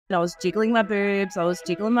I was jiggling my boobs, I was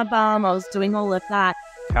jiggling my bum, I was doing all of that.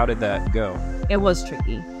 How did that go? It was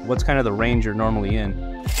tricky. What's kind of the range you're normally in?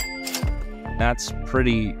 That's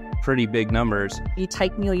pretty big numbers. You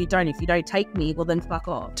take me or you don't. If you don't take me, well then fuck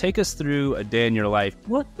off. Take us through a day in your life.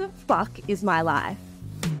 What the fuck is my life?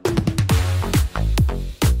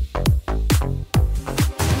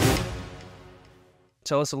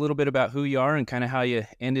 Tell us a little bit about who you are and kind of how you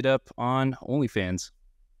ended up on OnlyFans.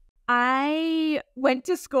 I went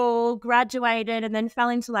to school, graduated, and then fell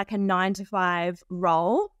into like a 9-to-5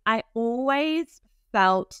 role. I always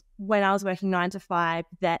felt when I was working 9 to 5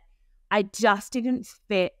 that I just didn't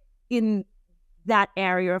fit in that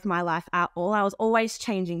area of my life at all. I was always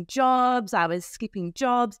changing jobs. I was skipping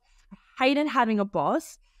jobs. I hated having a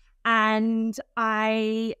boss. And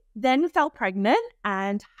I then fell pregnant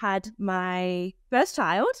and had my first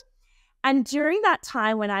child. And during that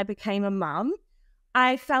time when I became a mum,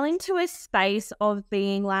 I fell into a space of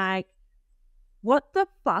being like, what the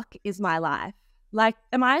fuck is my life? Like,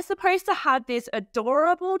 am I supposed to have this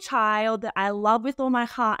adorable child that I love with all my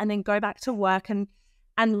heart and then go back to work and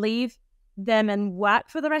leave them and work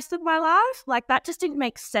for the rest of my life? Like, that just didn't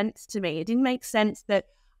make sense to me. It didn't make sense that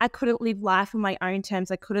I couldn't live life on my own terms.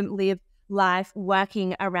 I couldn't live life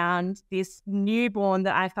working around this newborn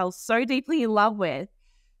that I fell so deeply in love with.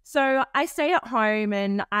 So I stayed at home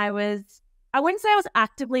and I wouldn't say I was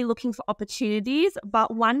actively looking for opportunities,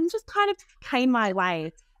 but one just kind of came my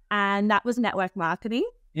way, and that was network marketing.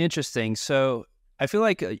 Interesting. So I feel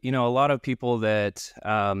like, a lot of people that,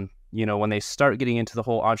 when they start getting into the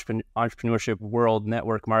whole entrepreneurship world,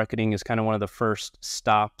 network marketing is kind of one of the first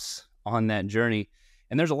stops on that journey.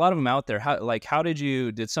 And there's a lot of them out there.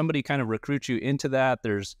 Did somebody kind of recruit you into that?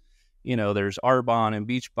 There's Arbonne and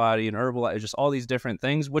Beachbody and Herbalife, just all these different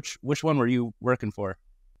things. Which one were you working for?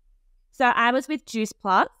 So I was with Juice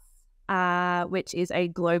Plus, which is a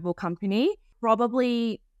global company.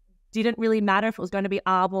 Probably didn't really matter if it was going to be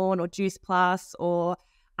Arbonne or Juice Plus or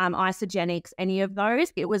Isogenics, any of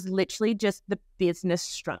those. It was literally just the business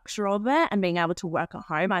structure of it and being able to work at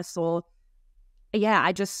home. I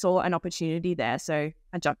just saw an opportunity there, so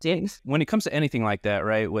I jumped in. When it comes to anything like that,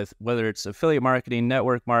 right, with whether it's affiliate marketing,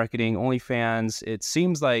 network marketing, OnlyFans, it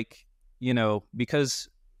seems like, because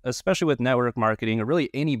especially with network marketing or really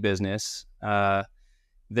any business,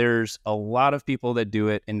 there's a lot of people that do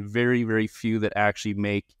it and very, very few that actually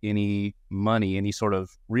make any money, any sort of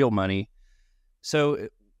real money. So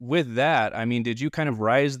with that, I mean, did you kind of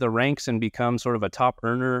rise the ranks and become sort of a top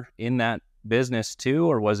earner in that business too?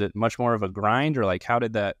 Or was it much more of a grind, or like, how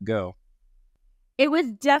did that go? It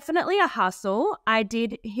was definitely a hustle. I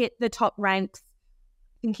did hit the top ranks.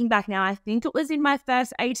 Thinking back now, I think it was in my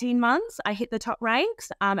first 18 months, I hit the top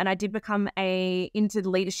ranks, and I did become into the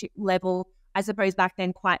leadership level, I suppose, back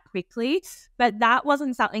then quite quickly. But that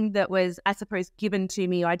wasn't something that was, I suppose, given to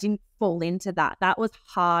me, or I didn't fall into that. That was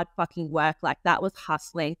hard fucking work. Like, that was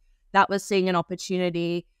hustling. That was seeing an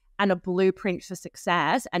opportunity and a blueprint for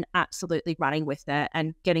success and absolutely running with it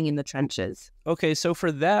and getting in the trenches. Okay, so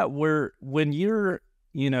for that, when you're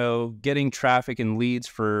getting traffic and leads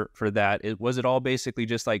for that, was it all basically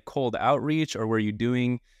just like cold outreach, or were you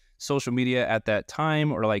doing social media at that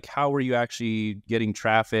time, or like how were you actually getting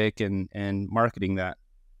traffic and marketing that?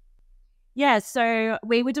 Yeah, so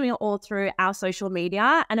we were doing it all through our social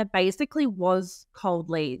media, and it basically was cold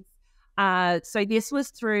leads. So this was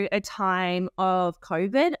through a time of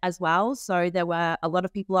COVID as well. So there were a lot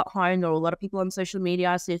of people at home, there were a lot of people on social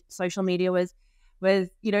media. So social media was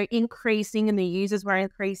increasing and the users were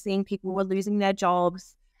increasing. People were losing their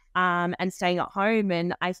jobs and staying at home.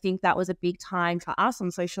 And I think that was a big time for us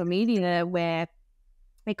on social media where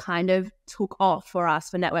it kind of took off for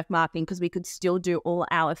us for network marketing, because we could still do all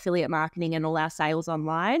our affiliate marketing and all our sales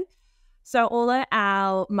online. So all of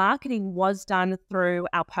our marketing was done through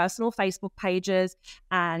our personal Facebook pages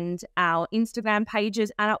and our Instagram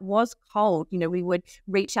pages, and it was cold. We would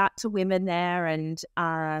reach out to women there and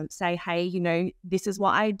say, hey, this is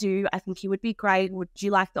what I do. I think you would be great. Would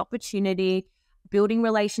you like the opportunity? Building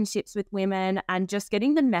relationships with women and just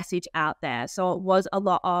getting the message out there. So it was a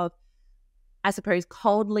lot of, I suppose,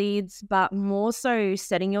 cold leads, but more so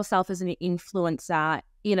setting yourself as an influencer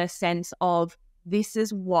in a sense of, this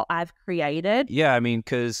is what I've created. Yeah, I mean,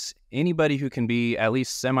 because anybody who can be at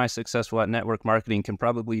least semi-successful at network marketing can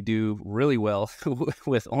probably do really well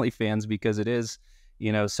with OnlyFans, because it is,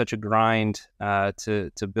 such a grind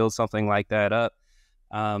to build something like that up.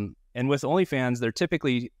 And with OnlyFans, there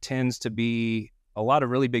typically tends to be a lot of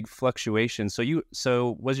really big fluctuations.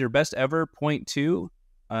 So was your best ever 0.2?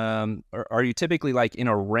 Or are you typically like in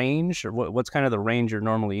a range, or what's kind of the range you're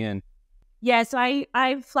normally in? Yeah, so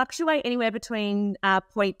I fluctuate anywhere between zero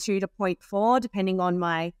point 0.2 to zero point 0.4, depending on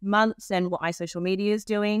my months and what my social media is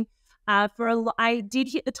doing. I did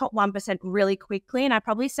hit the top 1% really quickly, and I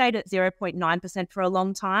probably stayed at 0.9% for a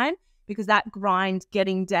long time because that grind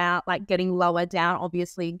getting down, like getting lower down,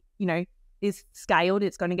 obviously, is scaled.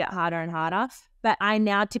 It's going to get harder and harder. But I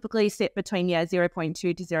now typically sit between 0.2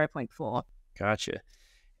 to 0.4. Gotcha.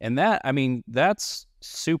 And that's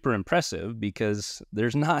super impressive because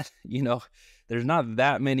there's not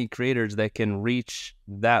that many creators that can reach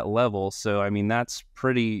that level. So, that's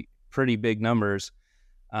pretty big numbers.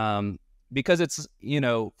 Because it's,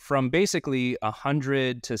 from basically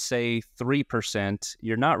 100 to say 3%,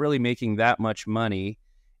 you're not really making that much money.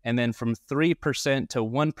 And then from 3% to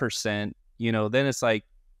 1%, then it's like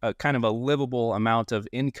a kind of a livable amount of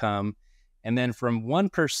income. And then from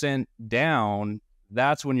 1% down,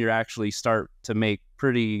 that's when you actually start to make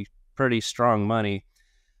pretty strong money,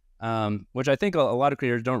 which I think a lot of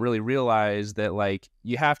creators don't really realize that, like,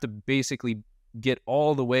 you have to basically get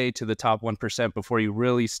all the way to the top 1% before you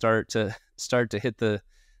really start to hit the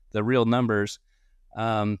real numbers.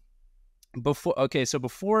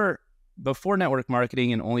 Before network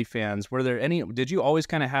marketing and OnlyFans, did you always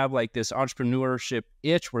kind of have like this entrepreneurship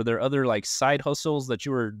itch? Were there other like side hustles that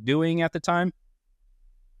you were doing at the time?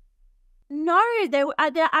 No,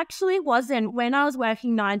 there actually wasn't. When I was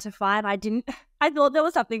working 9 to 5, I thought there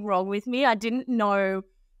was something wrong with me. I didn't know,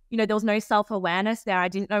 there was no self-awareness there. I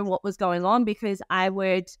didn't know what was going on because I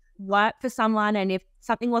would work for someone, and if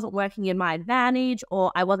something wasn't working in my advantage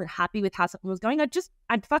or I wasn't happy with how something was going,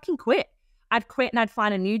 I'd fucking quit. I'd quit and I'd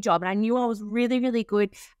find a new job. And I knew I was really, really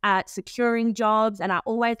good at securing jobs, and I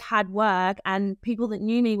always had work, and people that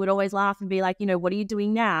knew me would always laugh and be like, what are you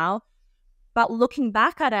doing now? But looking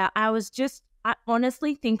back at it, I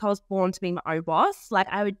honestly think I was born to be my own boss. Like,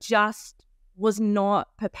 was not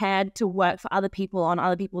prepared to work for other people on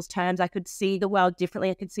other people's terms. I could see the world differently.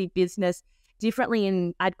 I could see business differently,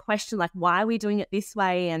 and I'd question, like, why are we doing it this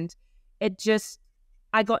way? And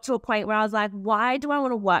I got to a point where I was like, why do I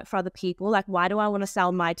want to work for other people? Like, why do I want to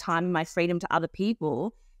sell my time and my freedom to other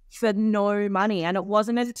people for no money? And it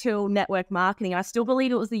wasn't until network marketing. I still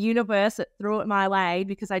believe it was the universe that threw it my way,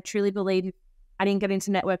 because I truly believe if I didn't get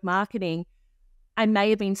into network marketing, I may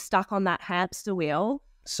have been stuck on that hamster wheel.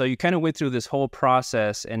 So you kind of went through this whole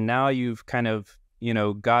process, and now you've kind of,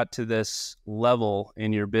 got to this level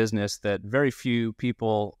in your business that very few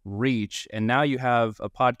people reach. And now you have a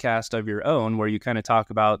podcast of your own where you kind of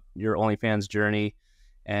talk about your OnlyFans journey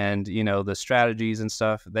and, the strategies and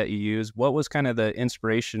stuff that you use. What was kind of the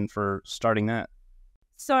inspiration for starting that?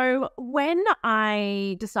 So when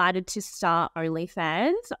I decided to start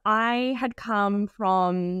OnlyFans, I had come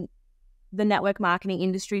from the network marketing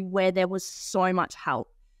industry where there was so much help.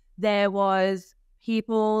 There was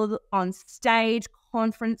people on stage,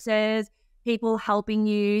 conferences, people helping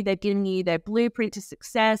you. They've given you their blueprint to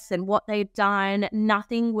success and what they've done.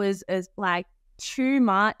 Nothing was as like too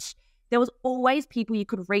much. There was always people you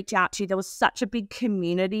could reach out to. There was such a big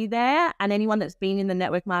community there, and anyone that's been in the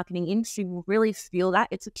network marketing industry will really feel that.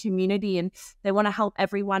 It's a community and they want to help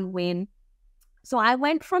everyone win. So I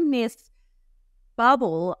went from this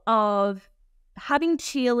bubble of having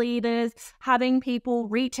cheerleaders, having people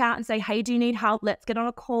reach out and say, hey, do you need help? Let's get on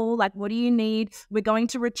a call. Like, what do you need? We're going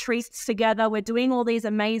to retreats together. We're doing all these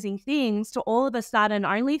amazing things, to all of a sudden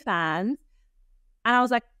OnlyFans. And I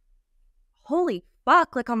was like, holy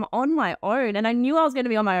fuck, like, I'm on my own. And I knew I was going to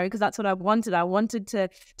be on my own because that's what I wanted. I wanted to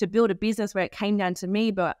build a business where it came down to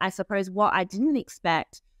me. But I suppose what I didn't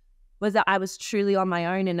expect was that I was truly on my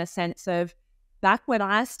own, in a sense of, back when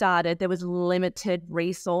I started, there was limited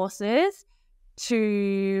resources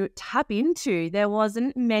to tap into. There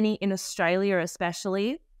wasn't many in Australia,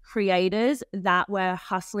 especially, creators that were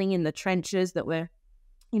hustling in the trenches, that were,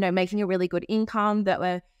 making a really good income, that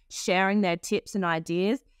were sharing their tips and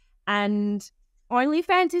ideas. And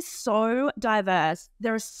OnlyFans is so diverse.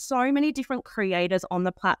 There are so many different creators on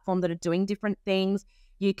the platform that are doing different things.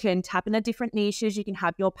 You can tap into different niches. You can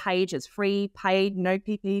have your page as free, paid, no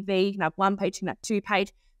PPV. You can have one page, you can have two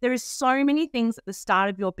page. There is so many things at the start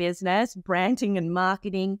of your business, branding and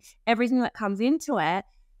marketing, everything that comes into it,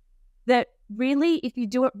 that really, if you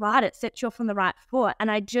do it right, it sets you off on the right foot. And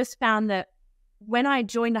I just found that when I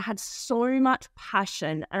joined, I had so much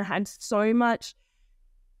passion and I had so much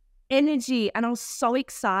energy and I was so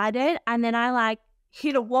excited. And then I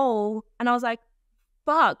hit a wall and I was like,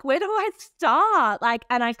 fuck, where do I start?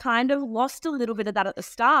 And I kind of lost a little bit of that at the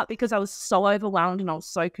start because I was so overwhelmed and I was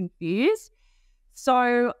so confused.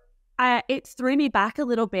 So it threw me back a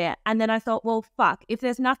little bit. And then I thought, well, fuck, if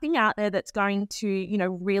there's nothing out there that's going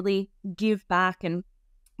to, really give back and,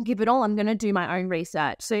 give it all. I'm going to do my own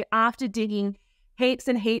research. So after digging heaps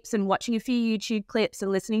and heaps and watching a few YouTube clips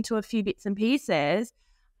and listening to a few bits and pieces,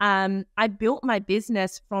 I built my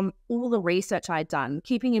business from all the research I'd done,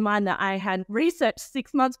 keeping in mind that I had researched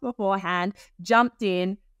 6 months beforehand, jumped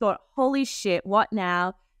in, thought, holy shit, what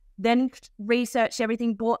now? Then researched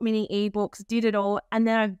everything, bought mini ebooks, did it all. And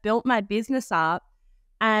then I built my business up.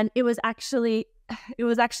 And it was actually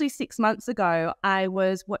 6 months ago, I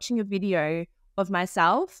was watching a video of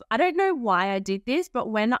myself. I don't know why I did this, but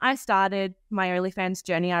when I started my OnlyFans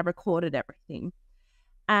journey, I recorded everything.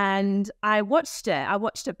 And I watched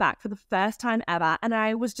it back for the first time ever. And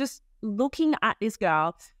I was just looking at this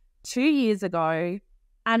girl 2 years ago,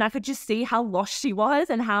 and I could just see how lost she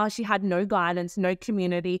was and how she had no guidance, no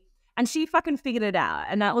community. And she fucking figured it out.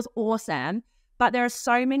 And that was awesome. But there are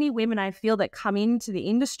so many women I feel that come into the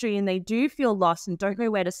industry and they do feel lost and don't know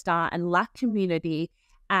where to start and lack community.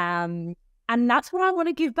 And that's what I want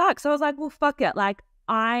to give back. So I was like, well, fuck it. Like,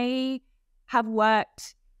 I have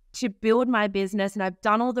worked to build my business and I've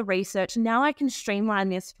done all the research. Now I can streamline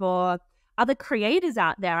this for other creators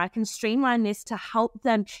out there. I can streamline this to help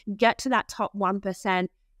them get to that top 1%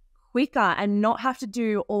 quicker and not have to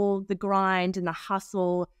do all the grind and the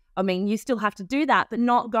hustle. I mean, you still have to do that, but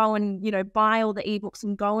not go and, buy all the ebooks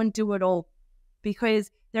and go and do it all,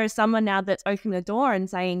 because there is someone now that's opening the door and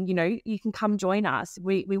saying, you can come join us.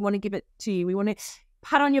 We want to give it to you. We want to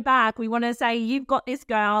pat on your back. We want to say, you've got this,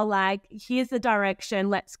 girl. Like, here's the direction.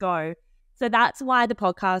 Let's go. So that's why the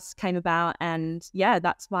podcast came about. And yeah,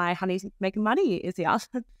 that's why Honey's Making Money is here.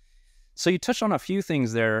 So you touched on a few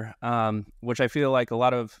things there, which I feel like a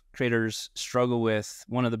lot of creators struggle with.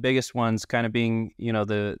 One of the biggest ones kind of being,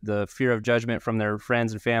 the fear of judgment from their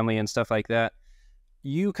friends and family and stuff like that.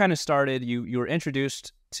 You kind of started, you were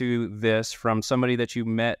introduced to this from somebody that you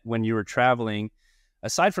met when you were traveling.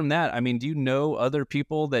 Aside from that, I mean, do you know other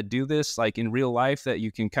people that do this like in real life that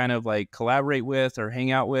you can kind of like collaborate with or hang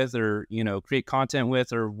out with or, create content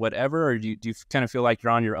with or whatever? Or do you kind of feel like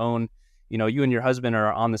you're on your own? You and your husband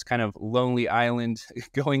are on this kind of lonely island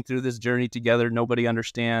going through this journey together. Nobody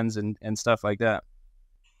understands and stuff like that.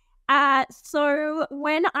 So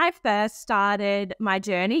when I first started my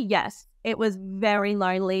journey, yes, it was very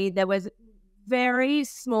lonely. There was very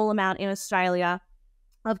small amount in Australia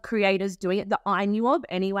of creators doing it that I knew of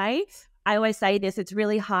anyway. I always say this, it's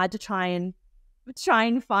really hard to try and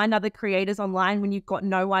find other creators online when you've got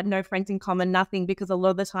no one, no friends in common, nothing, because a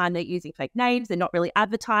lot of the time they're using fake names. They're not really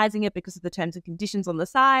advertising it because of the terms and conditions on the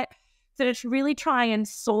site. So to really try and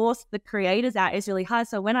source the creators out is really hard.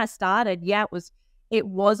 So when I started, it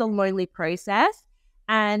was a lonely process.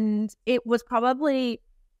 And it was probably,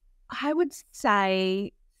 I would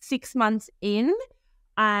say 6 months in,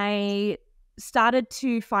 I started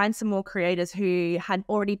to find some more creators who had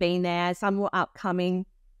already been there. Some were upcoming.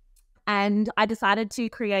 And I decided to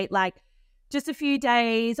create like just a few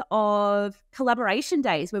days of collaboration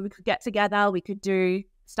days where we could get together. We could do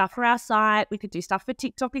stuff for our site. We could do stuff for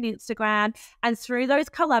TikTok and Instagram. And through those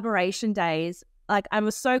collaboration days, like, I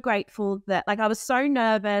was so grateful that, like, I was so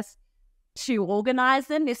nervous to organize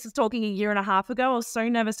them. This is talking a year and a half ago. I was so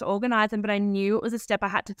nervous to organize them, but I knew it was a step I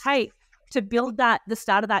had to take to build the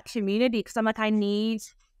start of that community. Because I'm like,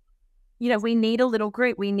 we need a little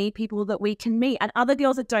group. We need people that we can meet. And other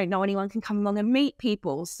girls that don't know anyone can come along and meet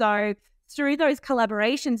people. So through those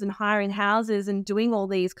collaborations and hiring houses and doing all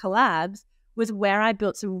these collabs was where I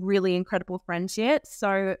built some really incredible friendships.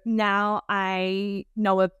 So now I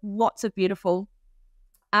know of lots of beautiful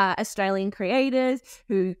Australian creators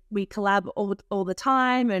who we collab all the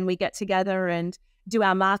time, and we get together and do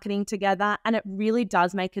our marketing together. And it really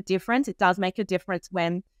does make a difference. It does make a difference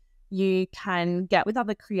when you can get with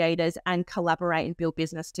other creators and collaborate and build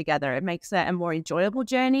business together. It makes it a more enjoyable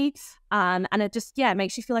journey. And it just, it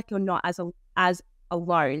makes you feel like you're not as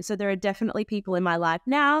alone. So there are definitely people in my life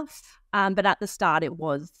now. But at the start it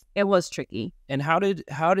was tricky. And how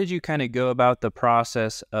did you kind of go about the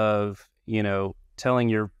process of, telling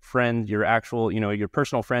your friend, your actual, your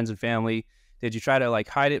personal friends and family? Did you try to like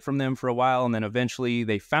hide it from them for a while and then eventually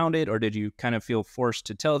they found it? Or did you kind of feel forced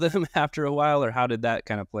to tell them after a while? Or how did that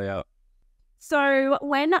kind of play out? So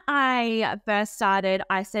when I first started,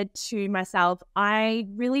 I said to myself, I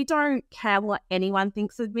really don't care what anyone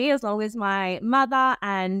thinks of me, as long as my mother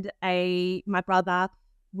and my brother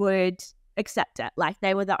would accept it. Like,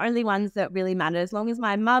 they were the only ones that really mattered. As long as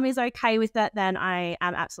my mum is okay with it, then I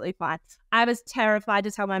am absolutely fine. I was terrified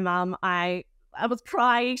to tell my mum. I was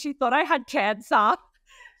crying. She thought I had cancer.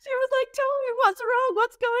 She was like, tell me what's wrong,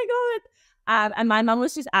 what's going on? And my mum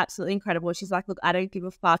was just absolutely incredible. She's like, look, I don't give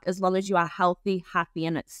a fuck. As long as you are healthy, happy,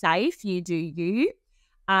 and it's safe, you do you.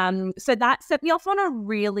 So that set me off on a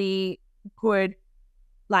really good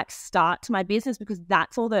start to my business, because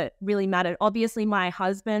that's all that really mattered. Obviously, my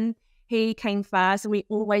husband, he came first, and we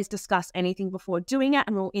always discuss anything before doing it,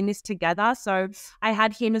 and we're all in this together. So I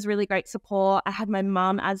had him as really great support. I had my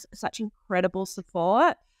mum as such incredible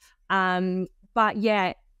support. But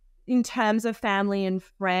yeah, in terms of family and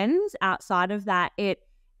friends, outside of that, it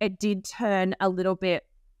did turn a little bit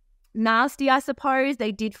nasty, I suppose.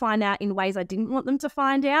 They did find out in ways I didn't want them to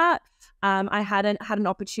find out. I hadn't had an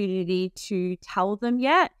opportunity to tell them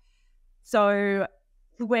yet. So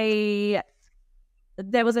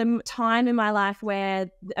there was a time in my life where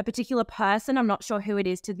a particular person, I'm not sure who it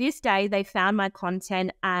is to this day, they found my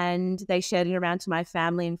content and they shared it around to my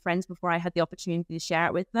family and friends before I had the opportunity to share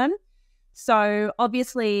it with them. So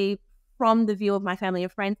obviously, from the view of my family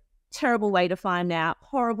and friends, terrible way to find out,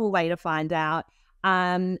 horrible way to find out.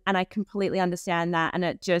 And I completely understand that. And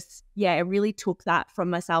it just, it really took that from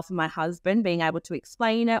myself and my husband, being able to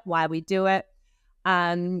explain it, why we do it.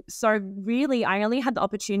 So really, I only had the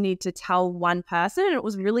opportunity to tell one person, and it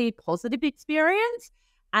was really a positive experience.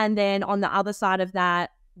 And then on the other side of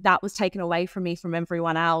that, that was taken away from me from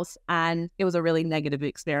everyone else, and it was a really negative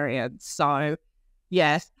experience. So,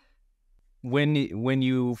 yes. When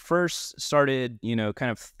you first started,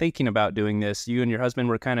 kind of thinking about doing this, you and your husband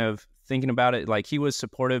were kind of thinking about it, like he was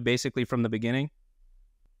supportive basically from the beginning?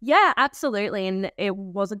 Yeah, absolutely. And it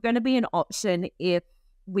wasn't going to be an option if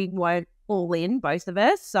we weren't all in, both of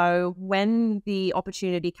us. So when the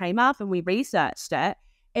opportunity came up and we researched it,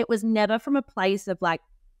 it was never from a place of like,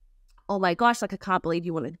 oh my gosh, like, I can't believe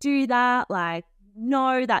you want to do that. Like,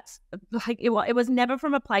 no, that's like, it was never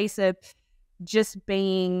from a place of just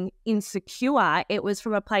being insecure. It was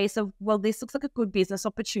from a place of, well, this looks like a good business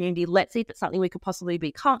opportunity. Let's see if it's something we could possibly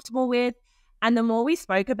be comfortable with. And the more we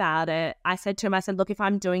spoke about it, I said to him, look, if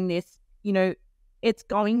I'm doing this, it's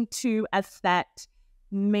going to affect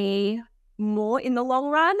me more in the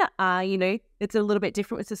long run. It's a little bit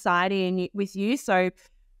different with society and with you. So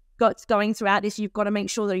going throughout this, you've got to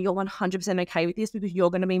make sure that you're 100% okay with this, because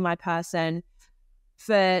you're going to be my person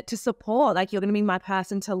to support. Like, you're going to be my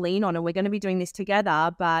person to lean on, and we're going to be doing this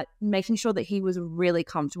together. But making sure that he was really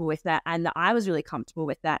comfortable with that and that I was really comfortable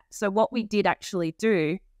with that. So what we did actually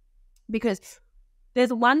do, because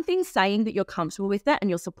there's one thing saying that you're comfortable with it and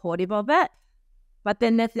you're supportive of it, but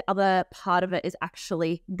then there's the other part of it is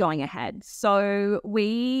actually going ahead. So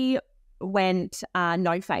we went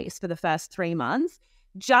no face for the first 3 months,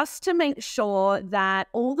 just to make sure that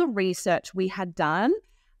all the research we had done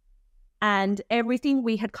and everything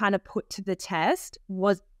we had kind of put to the test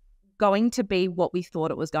was going to be what we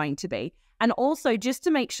thought it was going to be. And also just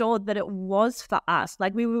to make sure that it was for us.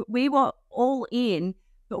 Like, we were all in,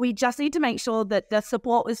 but we just need to make sure that the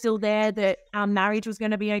support was still there, that our marriage was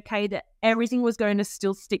going to be okay, that everything was going to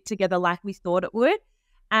still stick together like we thought it would.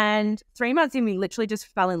 And 3 months in, we literally just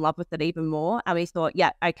fell in love with it even more. And we thought,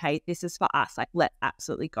 yeah, okay, this is for us. Like, let's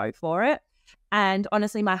absolutely go for it. And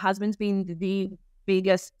honestly, my husband's been the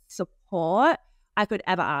biggest support I could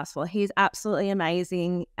ever ask for. He's absolutely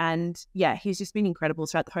amazing. And yeah, he's just been incredible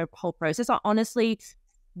throughout the whole process. I honestly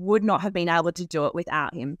would not have been able to do it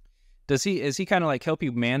without him. Is he kind of like help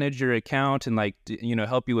you manage your account and like,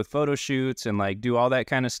 help you with photo shoots and like do all that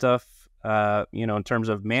kind of stuff, in terms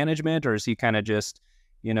of management? Or is he kind of just,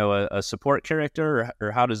 a support character,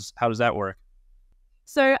 or how does that work?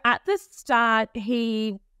 So at the start,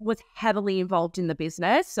 he was heavily involved in the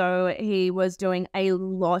business. So he was doing a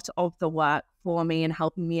lot of the work for me and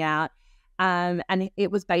helping me out. And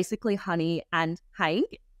it was basically Honeyy and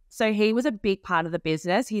Hank. So he was a big part of the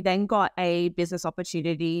business. He then got a business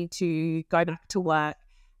opportunity to go back to work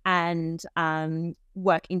and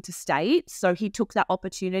work interstate. So he took that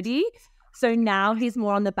opportunity. So now he's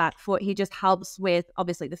more on the back foot. He just helps with,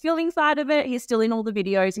 obviously, the filming side of it. He's still in all the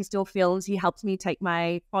videos. He still films. He helps me take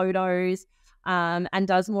my photos and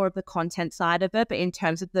does more of the content side of it. But in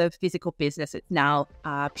terms of the physical business, it's now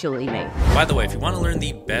purely me. By the way, if you want to learn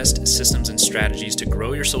the best systems and strategies to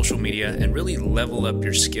grow your social media and really level up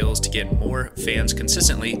your skills to get more fans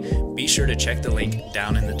consistently, be sure to check the link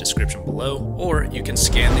down in the description below, or you can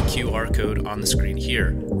scan the QR code on the screen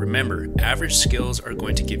here. Remember, average skills are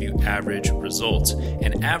going to give you average results,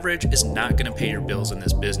 and average is not going to pay your bills in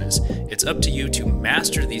this business. It's up to you to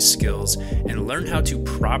master these skills and learn how to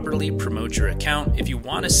properly promote your account if you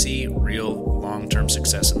want to see real long-term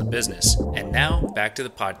success in the business. And now back to the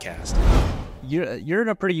podcast. You're in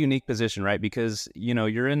a pretty unique position, right? Because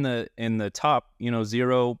you're in the top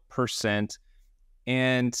 0%,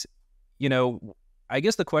 and I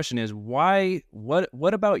guess the question is why, what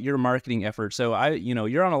about your marketing efforts? So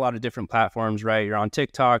you're on a lot of different platforms, right? You're on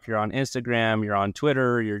TikTok, you're on Instagram, you're on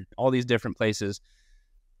Twitter, you're all these different places.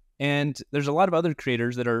 And there's a lot of other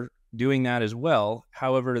creators that are doing that as well.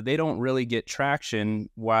 However, they don't really get traction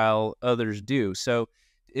while others do. So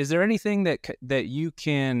is there anything that you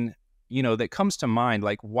can, that comes to mind?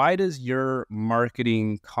 Like, why does your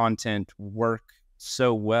marketing content work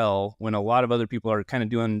so well when a lot of other people are kind of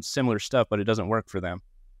doing similar stuff, but it doesn't work for them?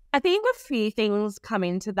 I think a few things come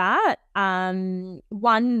into that.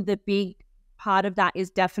 One, the big part of that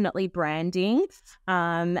is definitely branding,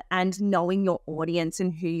 and knowing your audience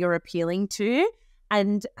and who you're appealing to.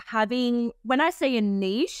 And when I say a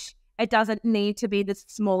niche, it doesn't need to be the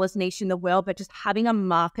smallest niche in the world, but just having a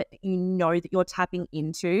market that you know that you're tapping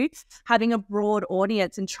into, having a broad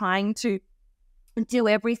audience and trying to do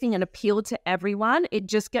everything and appeal to everyone, it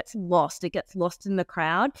just gets lost. It gets lost in the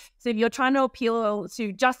crowd. So if you're trying to appeal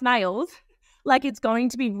to just males, like, it's going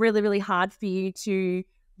to be really, really hard for you to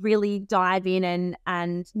really dive in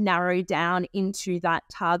and narrow down into that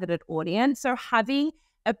targeted audience. So having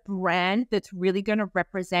a brand that's really going to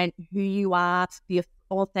represent who you are, the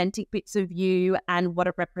authentic bits of you and what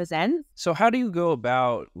it represents. So how do you go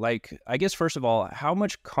about, like, I guess first of all, how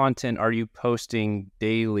much content are you posting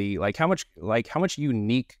daily? How much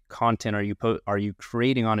unique content are you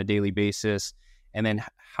creating on a daily basis? And then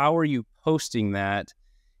how are you posting that?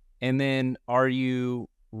 And then are you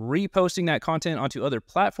reposting that content onto other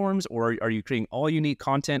platforms, or are you creating all unique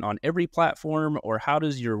content on every platform, or how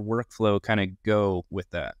does your workflow kind of go with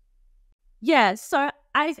that? Yeah, so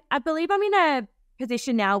I believe I'm in a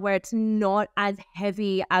position now where it's not as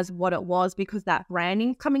heavy as what it was, because that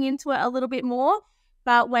branding coming into it a little bit more.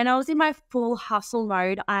 But when I was in my full hustle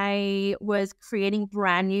mode, I was creating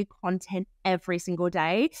brand new content every single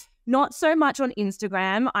day. Not so much on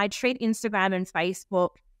Instagram. I treat Instagram and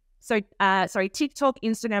Facebook. TikTok,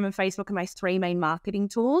 Instagram, and Facebook are my three main marketing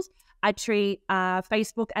tools. I treat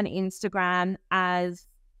Facebook and Instagram as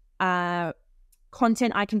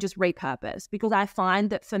content I can just repurpose, because I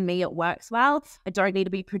find that for me it works well. I don't need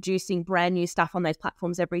to be producing brand new stuff on those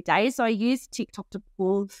platforms every day. So I use TikTok to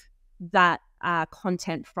pull that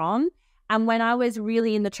content from. And when I was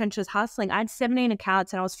really in the trenches hustling, I had 17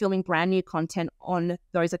 accounts and I was filming brand new content on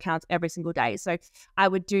those accounts every single day. So I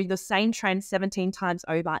would do the same trend 17 times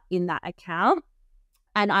over in that account.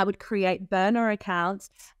 And I would create burner accounts,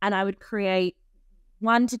 and I would create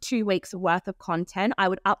 1 to 2 weeks worth of content. I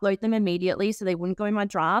would upload them immediately, so they wouldn't go in my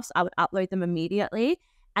drafts. I would upload them immediately.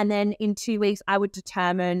 And then in 2 weeks, I would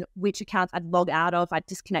determine which accounts I'd log out of. I'd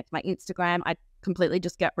disconnect my Instagram. I'd completely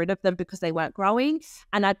just get rid of them because they weren't growing.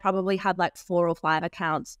 And I'd probably have like 4 or 5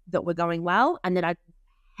 accounts that were going well. And then I'd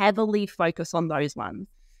heavily focus on those ones.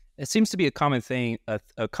 It seems to be a common thing,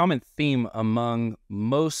 a common theme among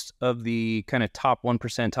most of the kind of top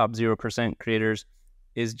 1%, top 0% creators,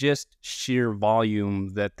 is just sheer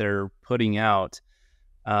volume that they're putting out.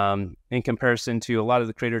 In comparison to a lot of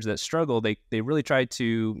the creators that struggle, they really try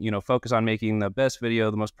to, focus on making the best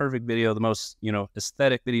video, the most perfect video, the most,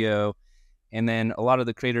 aesthetic video. And then a lot of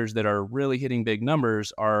the creators that are really hitting big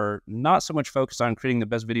numbers are not so much focused on creating the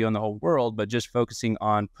best video in the whole world, but just focusing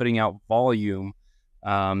on putting out volume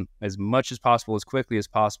as much as possible, as quickly as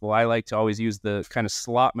possible. I like to always use the kind of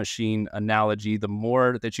slot machine analogy. The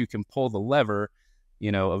more that you can pull the lever,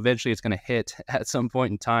 eventually it's going to hit at some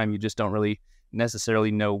point in time. You just don't really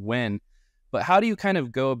necessarily know when. But how do you kind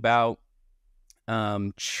of go about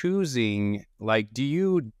choosing, like, do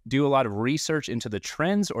you do a lot of research into the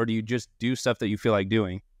trends, or do you just do stuff that you feel like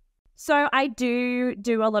doing? So I do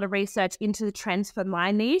a lot of research into the trends for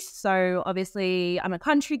my niche. So obviously I'm a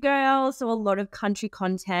country girl, so a lot of country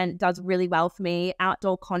content does really well for me.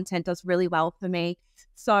 Outdoor content does really well for me.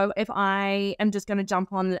 So if I am just going to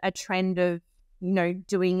jump on a trend of,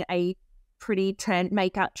 doing a pretty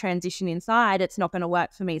makeup transition inside, it's not going to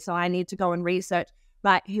work for me. So I need to go and research,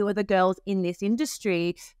 like, who are the girls in this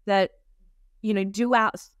industry that, do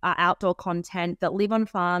outdoor content, that live on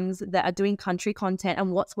farms, that are doing country content,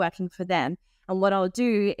 and what's working for them. And what I'll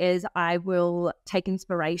do is I will take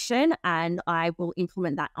inspiration and I will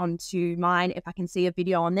implement that onto mine. If I can see a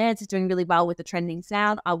video on there that's doing really well with the trending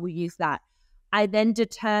sound, I will use that. I then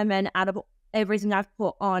determine, out of everything I've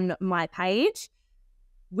put on my page,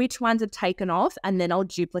 which ones have taken off, and then I'll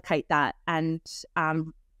duplicate that and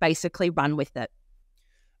basically run with it.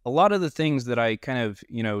 A lot of the things that I kind of,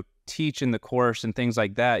 teach in the course and things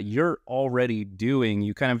like that, you're already doing.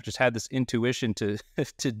 You kind of just had this intuition to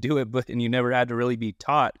to do it, and you never had to really be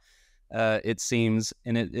taught, it seems.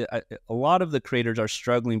 And a lot of the creators are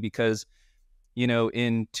struggling because,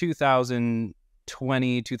 in 2020,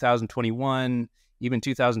 2020, 2021, even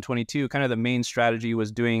 2022, kind of the main strategy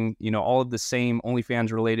was doing, all of the same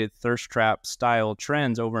OnlyFans related thirst trap style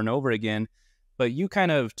trends over and over again. But you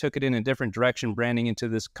kind of took it in a different direction, branding into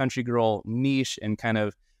this country girl niche and kind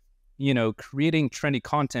of, creating trendy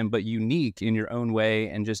content, but unique in your own way,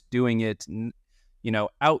 and just doing it,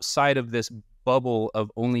 outside of this bubble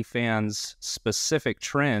of OnlyFans specific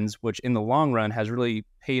trends, which in the long run has really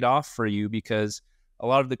paid off for you, because a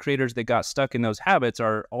lot of the creators that got stuck in those habits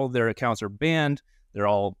all of their accounts are banned. They're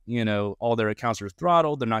all, all their accounts are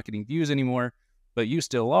throttled. They're not getting views anymore, but you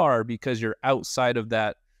still are, because you're outside of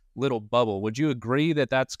that little bubble. Would you agree that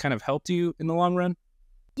that's kind of helped you in the long run?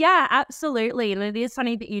 Yeah, absolutely. And it is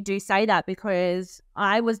funny that you do say that, because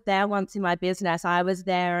I was there once in my business. I was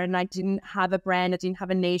there and I didn't have a brand. I didn't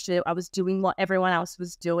have a niche. I was doing what everyone else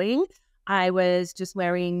was doing. I was just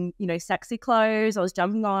wearing, sexy clothes. I was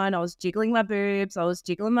jumping on. I was jiggling my boobs. I was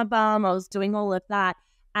jiggling my bum. I was doing all of that.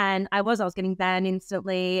 And I was getting banned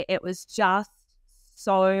instantly. It was just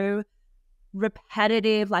so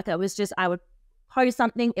repetitive. Like I would post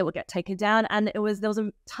something, it would get taken down. And there was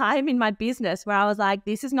a time in my business where I was like,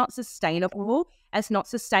 this is not sustainable. It's not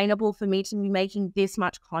sustainable for me to be making this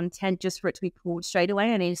much content just for it to be pulled straight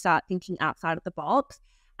away. I need to start thinking outside of the box.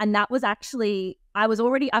 And that was actually,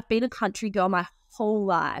 I've been a country girl my whole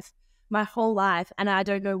life. And I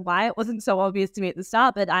don't know why it wasn't so obvious to me at the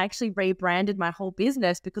start, but I actually rebranded my whole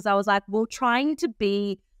business, because I was like, well, trying to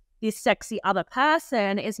be this sexy other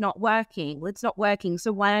person is not working. It's not working.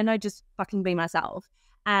 So why don't I just fucking be myself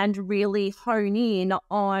and really hone in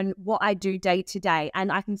on what I do day to day?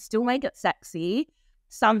 And I can still make it sexy.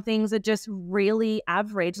 Some things are just really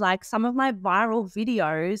average. Like some of my viral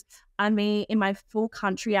videos are me in my full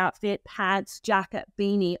country outfit, pants, jacket,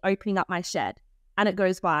 beanie, opening up my shed, and it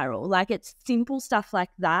goes viral. Like it's simple stuff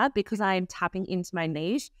like that, because I am tapping into my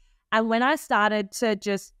niche. And when I started to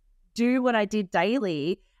just do what I did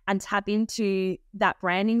daily and tap into that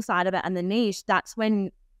branding side of it and the niche, that's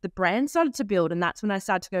when the brand started to build, and that's when I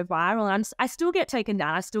started to go viral. And I still get taken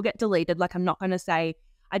down. I still get deleted. Like I'm not going to say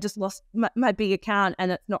I just lost my big account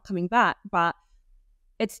and it's not coming back, but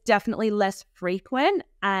it's definitely less frequent,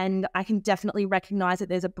 and I can definitely recognize that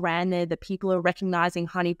there's a brand there, that people are recognizing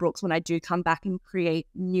Honeyy Brooks when I do come back and create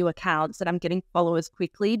new accounts, that I'm getting followers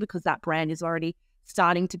quickly because that brand is already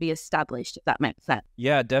starting to be established, if that makes sense.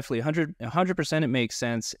 Yeah, definitely. 100% it makes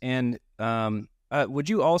sense. And would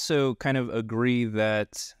you also kind of agree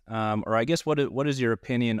that, or I guess what is your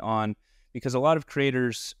opinion on, because a lot of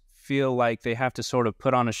creators feel like they have to sort of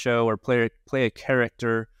put on a show or play a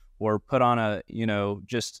character or put on a,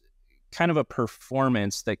 just kind of a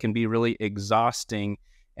performance that can be really exhausting.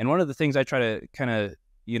 And one of the things I try to kind of,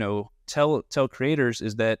 tell creators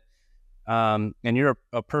is that, and you're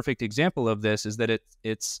a perfect example of this, is that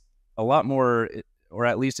it's a lot more, or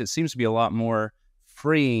at least it seems to be a lot more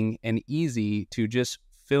freeing and easy to just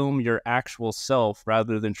film your actual self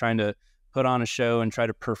rather than trying to put on a show and try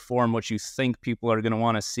to perform what you think people are going to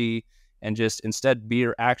want to see, and just instead be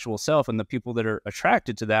your actual self. And the people that are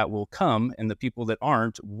attracted to that will come, and the people that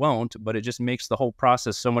aren't won't, but it just makes the whole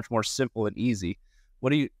process so much more simple and easy.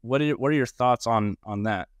 What are your thoughts on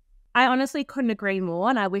that? I honestly couldn't agree more,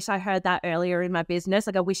 and I wish I heard that earlier in my business.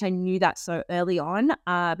 Like I wish I knew that so early on,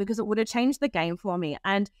 because it would have changed the game for me.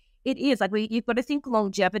 And it is like you've got to think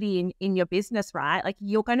longevity in your business, right? Like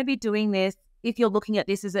you're going to be doing this, if you're looking at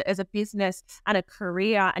this as a business and a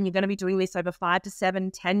career, and you're going to be doing this over 5 to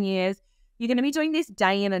 7, 10 years, you're going to be doing this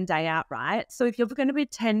day in and day out, right? So if you're going to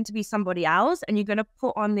pretend to be somebody else and you're going to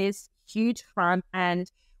put on this huge front,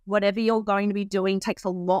 and whatever you're going to be doing takes a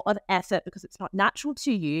lot of effort because it's not natural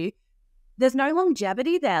to you, there's no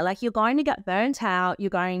longevity there. Like you're going to get burnt out. You're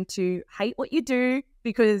going to hate what you do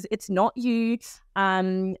because it's not you.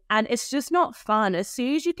 And it's just not fun. As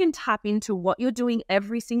soon as you can tap into what you're doing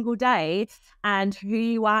every single day and who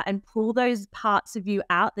you are, and pull those parts of you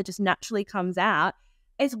out that just naturally comes out,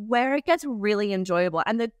 is where it gets really enjoyable.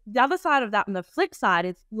 And the other side of that, on the flip side,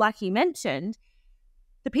 is like you mentioned,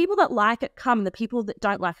 the people that like it come, the people that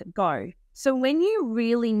don't like it go. So when you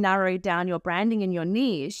really narrow down your branding and your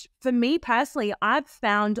niche, for me personally, I've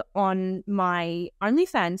found on my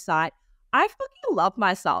OnlyFans site, I fucking love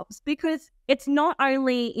myself, because it's not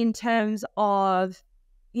only in terms of,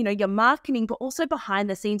 your marketing, but also behind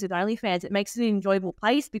the scenes with OnlyFans. It makes it an enjoyable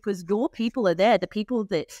place because your people are there. The people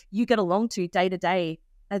that you get along to day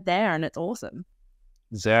are there, and it's awesome.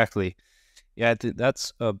 Exactly. Yeah,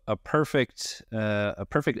 that's a perfect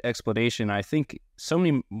explanation. I think so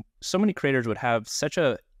many creators would have such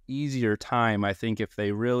a easier time, I think, if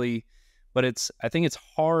they really But I think it's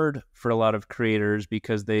hard for a lot of creators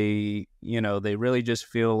because they really just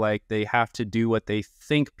feel like they have to do what they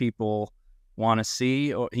think people want to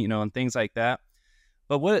see, or, and things like that.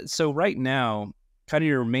 But so right now, kind of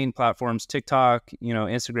your main platforms, TikTok,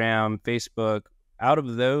 Instagram, Facebook, out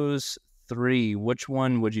of those three, which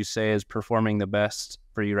one would you say is performing the best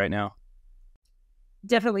for you right now?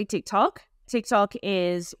 Definitely TikTok. TikTok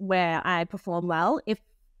is where I perform well. If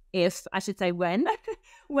I should say when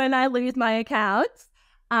I lose my accounts,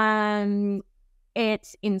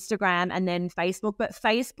 it's Instagram and then Facebook. But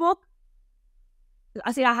Facebook,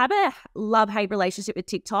 I have a love-hate relationship with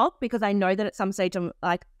TikTok because I know that at some stage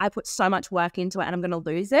I put so much work into it and I'm going to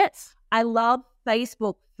lose it. I love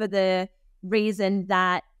Facebook for the reason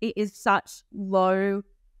that it is such low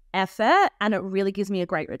effort and it really gives me a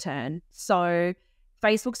great return. So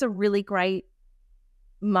Facebook's a really great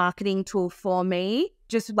marketing tool for me.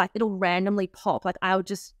 Just like it'll randomly pop. Like I'll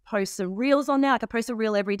just post some reels on there. Like I post a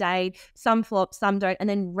reel every day. Some flop, some don't. And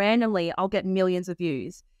then randomly I'll get millions of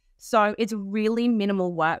views. So it's really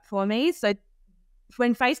minimal work for me. So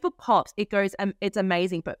when Facebook pops, it's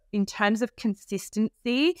amazing. But in terms of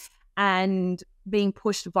consistency and being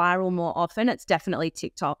pushed viral more often, it's definitely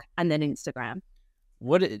TikTok and then Instagram.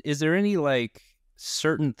 Is there any like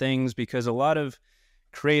certain things, because a lot of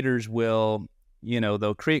creators will,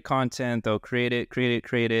 they'll create content, they'll create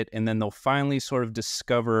it, and then they'll finally sort of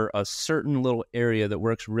discover a certain little area that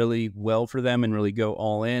works really well for them and really go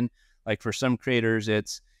all in. Like for some creators,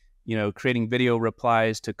 it's, creating video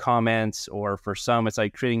replies to comments, or for some, it's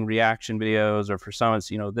like creating reaction videos, or for some, it's,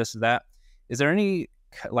 this, that. Is there any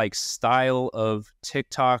like style of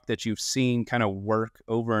TikTok that you've seen kind of work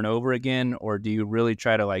over and over again, or do you really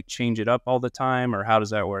try to like change it up all the time, or how does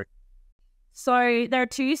that work? So there are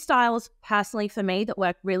two styles personally for me that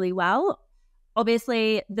work really well.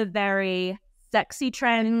 Obviously, the very sexy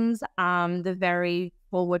trends, the very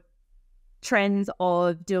forward trends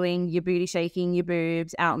of doing your booty shaking, your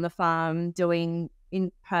boobs out on the farm,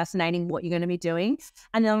 impersonating what you're going to be doing.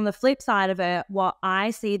 And then on the flip side of it, what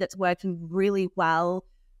I see that's working really well,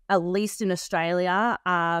 at least in Australia,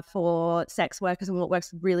 for sex workers, and what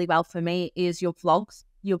works really well for me is your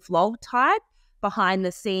vlog type. Behind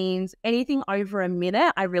the scenes, anything over a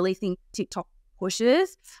minute, I really think TikTok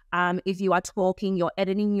pushes. If you are talking, you're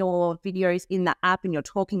editing your videos in the app and you're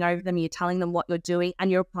talking over them, you're telling them what you're doing and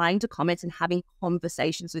you're replying to comments and having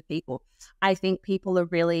conversations with people. I think people are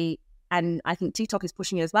really, and I think TikTok is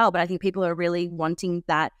pushing it as well, but I think people are really wanting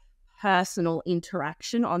that personal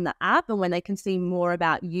interaction on the app. And when they can see more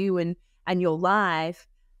about you and your life,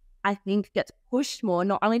 I think gets pushed more.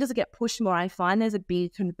 Not only does it get pushed more, I find there's a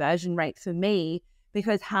big conversion rate for me,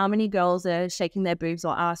 because how many girls are shaking their boobs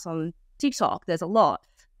or ass on TikTok? There's a lot.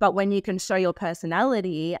 But when you can show your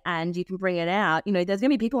personality and you can bring it out, there's going to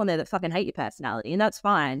be people on there that fucking hate your personality, and that's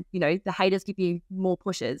fine. The haters give you more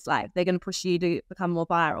pushes. Like, they're going to push you to become more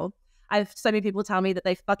viral. I have so many people tell me that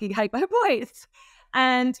they fucking hate my voice.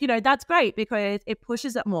 And, that's great because it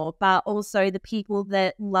pushes it more. But also the people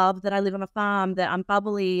that love that I live on a farm, that I'm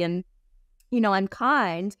bubbly and, I'm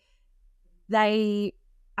kind, I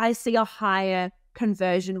see a higher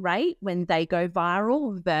conversion rate when they go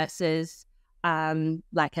viral versus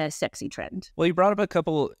like a sexy trend. Well, you brought up a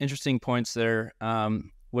couple interesting points there,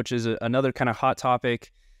 which is another kind of hot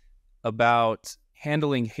topic about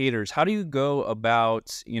handling haters. How do you go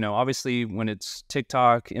about, obviously when it's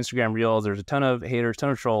TikTok, Instagram Reels, there's a ton of haters,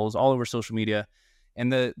 ton of trolls all over social media.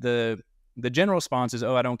 And the general response is,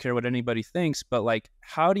 oh, I don't care what anybody thinks. But like,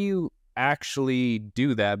 how do you actually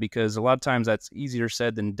do that? Because a lot of times that's easier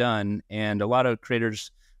said than done. And a lot of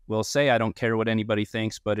creators will say, I don't care what anybody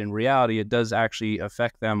thinks, but in reality, it does actually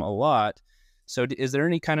affect them a lot. So is there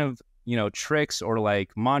any kind of tricks or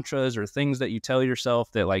like mantras or things that you tell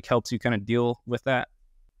yourself that like helps you kind of deal with that?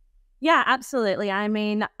 Yeah, absolutely. I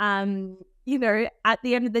mean, at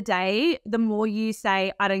the end of the day, the more you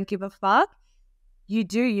say, I don't give a fuck,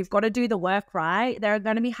 you've got to do the work, right? There are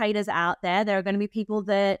going to be haters out there. There are going to be people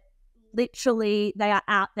that literally they are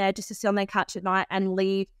out there just to sit on their couch at night and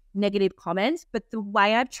leave negative comments. But the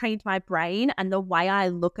way I've trained my brain and the way I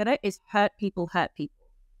look at it is hurt people.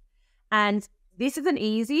 And this isn't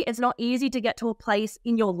easy. It's not easy to get to a place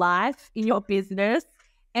in your life, in your business,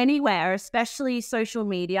 anywhere, especially social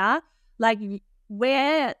media. Like,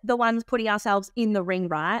 we're the ones putting ourselves in the ring,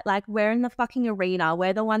 right? Like, we're in the fucking arena.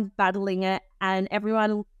 We're the ones battling it, and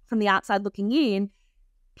everyone from the outside looking in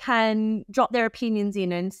can drop their opinions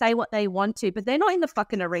in and say what they want to, but they're not in the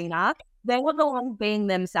fucking arena. They're not the ones being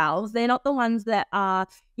themselves. They're not the ones that are,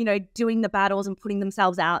 doing the battles and putting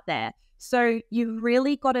themselves out there. So you've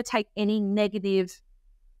really got to take any negative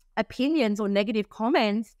opinions or negative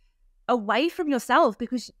comments away from yourself,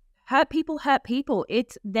 because hurt people hurt people.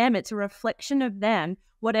 It's them. It's a reflection of them.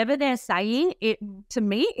 Whatever they're saying, to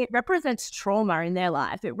me, it represents trauma in their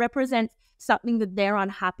life. It represents something that they're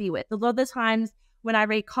unhappy with. A lot of the times when I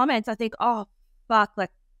read comments, I think, oh, fuck,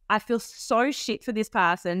 like I feel so shit for this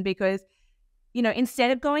person because, you know,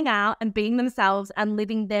 instead of going out and being themselves and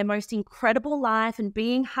living their most incredible life and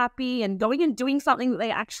being happy and going and doing something that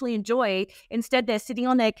they actually enjoy, instead they're sitting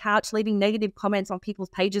on their couch leaving negative comments on people's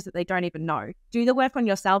pages that they don't even know. Do the work on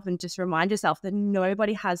yourself and just remind yourself that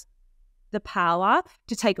nobody has the power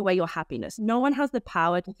to take away your happiness. No one has the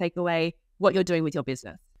power to take away what you're doing with your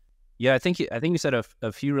business. Yeah, I think you said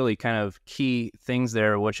a few really kind of key things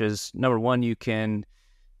there, which is number one, you can,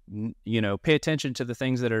 you know, pay attention to the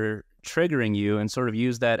things that are triggering you and sort of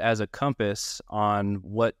use that as a compass on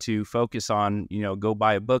what to focus on. You know, go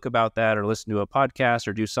buy a book about that or listen to a podcast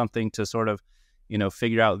or do something to sort of, you know,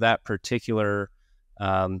 figure out that particular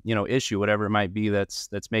you know, issue, whatever it might be that's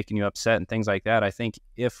making you upset and things like that. I think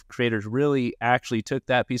if creators really actually took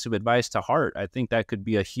that piece of advice to heart, I think that could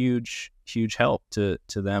be a huge help to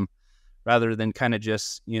them, rather than kind of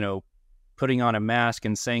just, you know, putting on a mask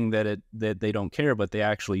and saying that they don't care, but they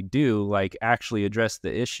actually do, like actually address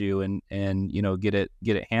the issue and you know, get it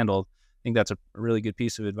handled. I think that's a really good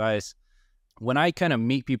piece of advice. When I kind of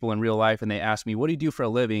meet people in real life and they ask me, what do you do for a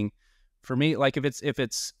living? For me, like if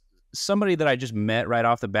it's somebody that I just met right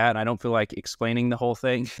off the bat and I don't feel like explaining the whole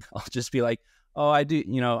thing, I'll just be like, oh, I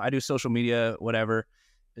do social media, whatever.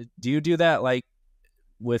 Do you do that like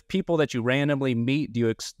with people that you randomly meet?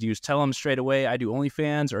 Do you tell them straight away, I do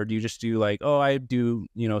OnlyFans, or do you just do like, oh, I do,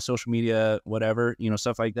 you know, social media, whatever, you know,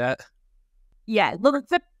 stuff like that? Yeah, look,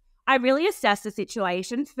 I really assess the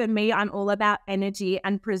situation. For me, I'm all about energy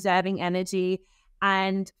and preserving energy.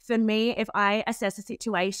 And for me, if I assess a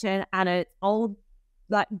situation and it's old,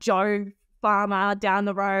 like Joe Farmer down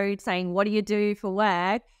the road saying, what do you do for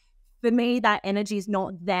work? For me, that energy is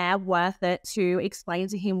not there worth it to explain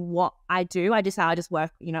to him what I do. I just say I just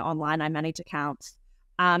work, you know, online. I manage accounts,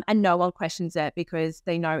 and no one questions it because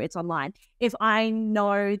they know it's online. If I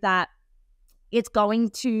know that it's going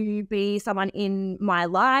to be someone in my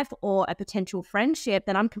life or a potential friendship,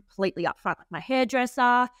 then I'm completely upfront. Like my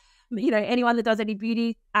hairdresser, you know, anyone that does any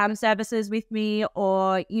beauty services with me,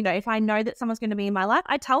 or, you know, if I know that someone's going to be in my life,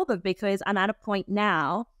 I tell them, because I'm at a point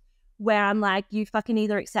now where I'm like, you fucking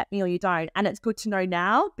either accept me or you don't. And it's good to know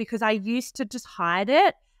now, because I used to just hide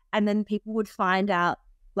it. And then people would find out,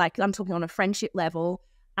 like I'm talking on a friendship level,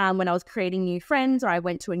 when I was creating new friends or I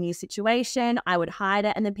went to a new situation, I would hide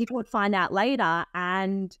it. And then people would find out later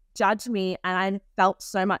and judge me. And I felt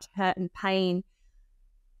so much hurt and pain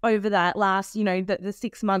over that last, you know, the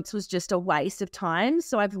 6 months was just a waste of time.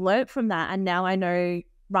 So I've learned from that. And now I know,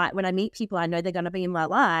 right, when I meet people, I know they're going to be in my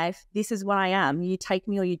life. This is what I am. You take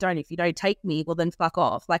me or you don't. If you don't take me, well, then fuck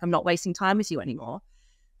off. Like, I'm not wasting time with you anymore.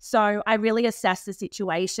 So I really assess the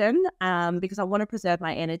situation because I want to preserve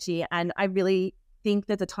my energy. And I really think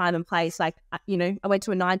there's a time and place. Like, you know, I went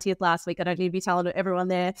to a 90th last week. I don't need to be telling everyone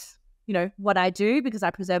there, you know, what I do, because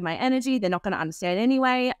I preserve my energy. They're not going to understand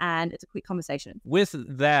anyway. And it's a quick conversation. With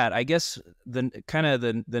that, I guess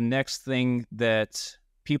the next thing that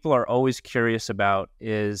people are always curious about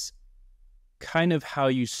is kind of how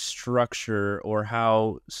you structure, or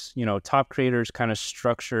how, you know, top creators kind of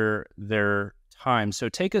structure their time. So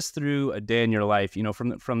take us through a day in your life, you know, from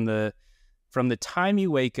the time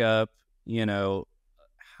you wake up, you know,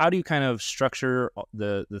 how do you kind of structure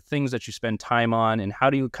the things that you spend time on, and how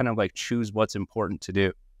do you kind of like choose what's important to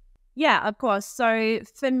do? Yeah, of course. So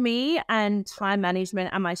for me and time management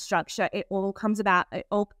and my structure, it all comes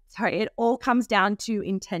down to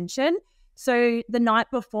intention. So the night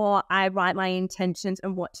before, I write my intentions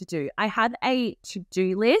and what to do. I have a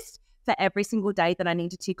to-do list for every single day that I need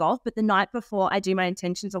to tick off, but the night before, I do my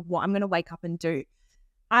intentions of what I'm going to wake up and do.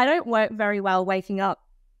 I don't work very well waking up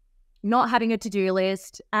not having a to-do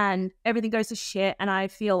list, and everything goes to shit and I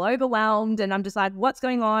feel overwhelmed and I'm just like, what's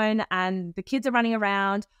going on? And the kids are running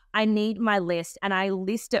around. I need my list, and I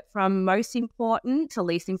list it from most important to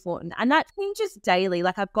least important. And that changes daily.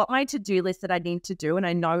 Like, I've got my to-do list that I need to do, and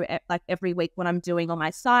I know like every week what I'm doing on my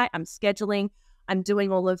site. I'm scheduling, I'm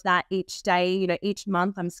doing all of that each day, you know, each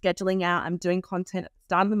month I'm scheduling out, I'm doing content at the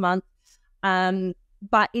start of the month.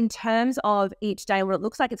 But in terms of each day, what it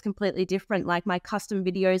looks like, it's completely different. Like my custom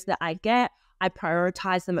videos that I get, I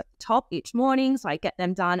prioritize them at the top each morning, so I get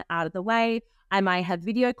them done out of the way. I might have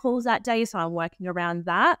video calls that day, so I'm working around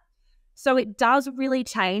that. So it does really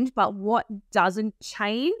change, but what doesn't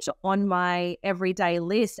change on my everyday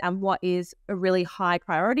list and what is a really high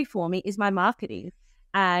priority for me is my marketing.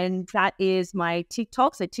 And that is my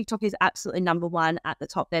TikTok. So TikTok is absolutely number one at the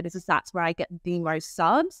top there because that's where I get the most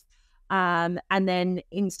subs. And then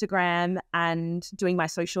Instagram and doing my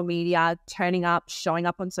social media, turning up, showing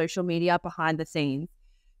up on social media behind the scenes.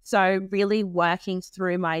 So really working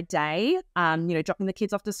through my day, dropping the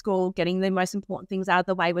kids off to school, getting the most important things out of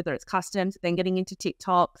the way, whether it's customs, then getting into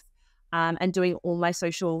TikToks, and doing all my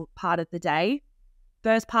social part of the day.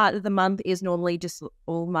 First part of the month is normally just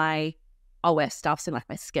all my OS stuff, so like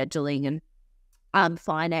my scheduling and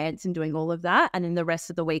finance and doing all of that. And then the rest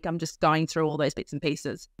of the week, I'm just going through all those bits and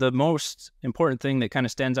pieces. The most important thing that kind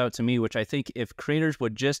of stands out to me, which I think if creators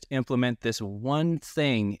would just implement this one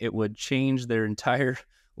thing, it would change their entire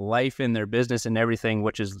life in their business and everything,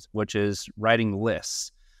 which is writing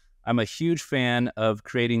lists. I'm a huge fan of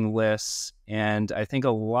creating lists, and I think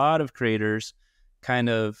a lot of creators kind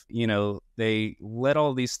of, they let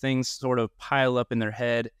all these things sort of pile up in their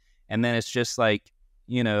head, and then it's just like,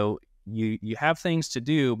 you have things to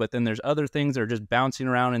do, but then there's other things that are just bouncing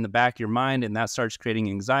around in the back of your mind, and that starts creating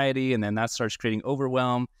anxiety, and then that starts creating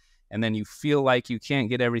overwhelm, and then you feel like you can't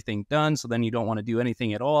get everything done, so then you don't want to do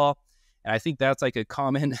anything at all. And I think that's like a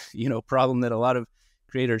common, problem that a lot of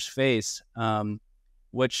creators face,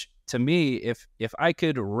 which to me, if I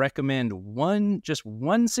could recommend just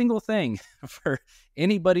one single thing for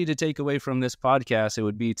anybody to take away from this podcast, it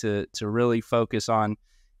would be to really focus on,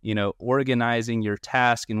 organizing your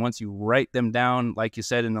task. And once you write them down, like you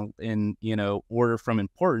said, in order from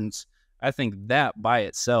importance, I think that by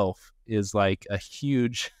itself is like a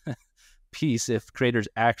huge piece. If creators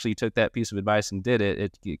actually took that piece of advice and did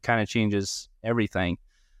it, it kind of changes everything.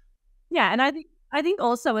 Yeah, and I think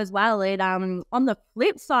also as well, it on the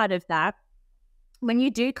flip side of that, when you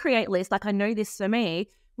do create lists, like I know this for me,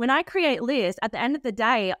 when I create lists, at the end of the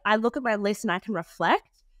day, I look at my list and I can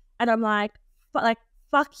reflect, and I'm like,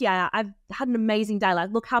 fuck yeah, I've had an amazing day.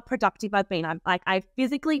 Like, look how productive I've been. I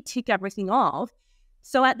physically tick everything off.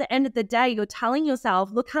 So at the end of the day, you're telling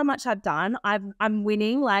yourself, look how much I've done. I'm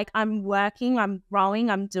winning. Like, I'm working, I'm growing,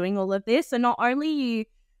 I'm doing all of this. So not only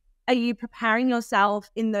are you preparing yourself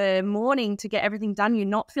in the morning to get everything done, you're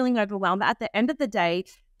not feeling overwhelmed. But at the end of the day,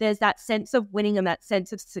 there's that sense of winning and that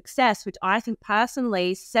sense of success, which I think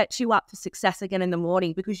personally sets you up for success again in the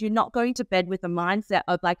morning, because you're not going to bed with a mindset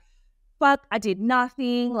of like, fuck, I did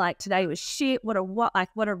nothing, like today was shit, what a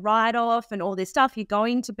write-off and all this stuff. You're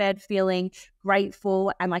going to bed feeling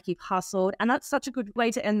grateful and like you've hustled, and that's such a good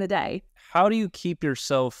way to end the day. How do you keep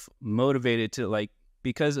yourself motivated to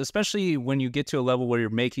because especially when you get to a level where you're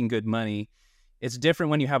making good money, it's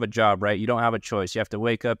different when you have a job, right? You don't have a choice. You have to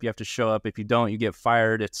wake up, you have to show up. If you don't, you get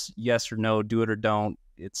fired. It's yes or no, do it or don't.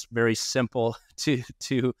 It's very simple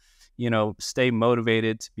to stay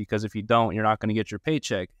motivated, because if you don't, you're not going to get your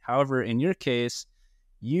paycheck. However, in your case,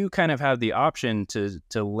 you kind of have the option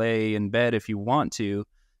to lay in bed if you want to.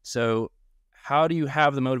 So how do you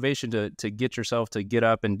have the motivation to get yourself to get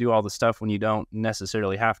up and do all the stuff when you don't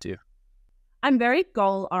necessarily have to? I'm very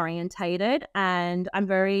goal orientated, and I'm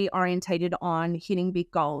very orientated on hitting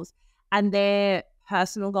big goals, and they're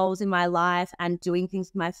personal goals in my life and doing things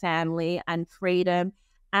with my family and freedom,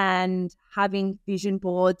 and having vision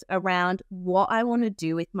boards around what I want to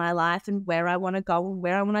do with my life and where I want to go and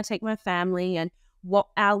where I want to take my family and what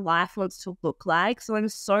our life wants to look like. So I'm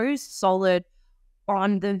so solid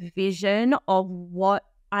on the vision of what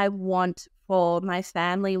I want for my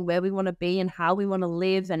family, where we want to be and how we want to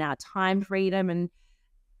live and our time freedom. And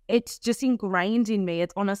it's just ingrained in me.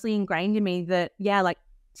 It's honestly ingrained in me that, yeah, like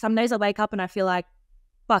some days I wake up and I feel like,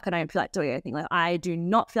 fuck, I don't feel like doing anything. Like, I do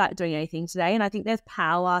not feel like doing anything today. And I think there's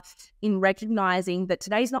power in recognizing that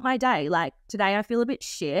today's not my day. Like, today I feel a bit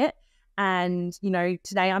shit. And,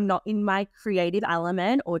 today I'm not in my creative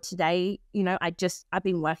element, or today, I've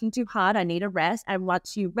been working too hard. I need a rest. And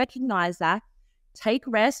once you recognize that, take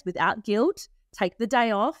rest without guilt, take the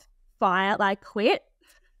day off, quit,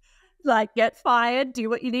 get fired, do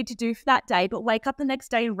what you need to do for that day, but wake up the next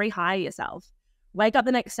day and rehire yourself. Wake up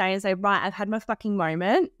the next day and say, right, I've had my fucking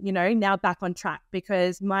moment, now back on track,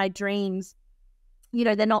 because my dreams,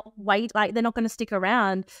 they're not they're not going to stick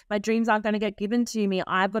around. My dreams aren't going to get given to me.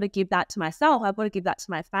 I've got to give that to myself. I've got to give that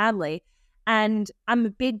to my family. And I'm a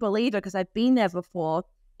big believer, because I've been there before,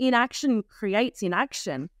 inaction creates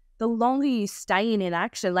inaction. The longer you stay in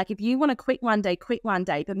inaction, like if you want to quit one day,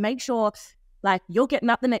 but make sure you're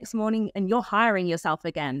getting up the next morning and you're hiring yourself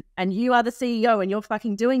again, and you are the CEO and you're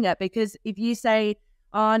fucking doing it. Because if you say,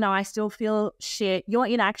 oh no, I still feel shit, your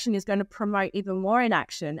inaction is going to promote even more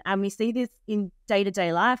inaction. And we see this in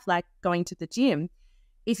day-to-day life, like going to the gym.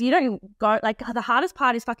 if you don't go, like the hardest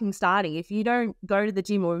part is fucking starting. If you don't go to the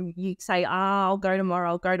gym or you say, I'll go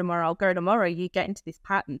tomorrow, you get into this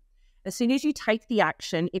pattern. As soon as you take the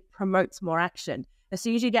action, it promotes more action. As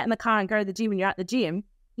soon as you get in the car and go to the gym and you're at the gym,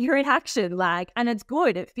 you're in action, and it's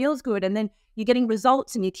good. It feels good. And then you're getting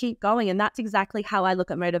results and you keep going. And that's exactly how I look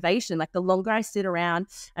at motivation. Like the longer I sit around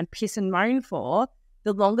and piss and moan for,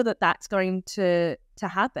 the longer that's going to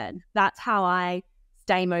happen. That's how I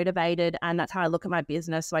stay motivated. And that's how I look at my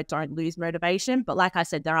business so I don't lose motivation. But like I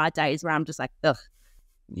said, there are days where I'm just like, ugh.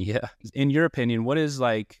 Yeah. In your opinion, what is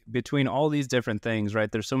between all these different things,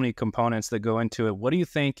 right? There's so many components that go into it. What do you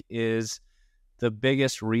think is the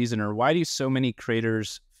biggest reason, or why do so many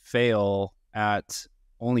creators fail at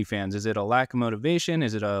OnlyFans? Is it a lack of motivation?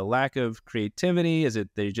 Is it a lack of creativity? Is it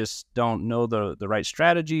they just don't know the right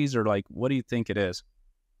strategies? Or what do you think it is?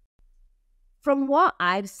 From what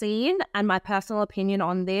I've seen and my personal opinion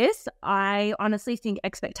on this, I honestly think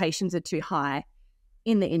expectations are too high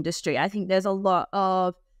in the industry. I think there's a lot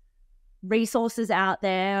of resources out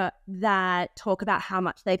there that talk about how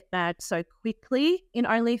much they've earned so quickly in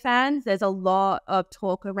OnlyFans. There's a lot of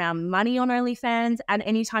talk around money on OnlyFans, and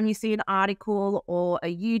anytime you see an article or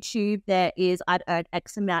a YouTube, there is, I'd earn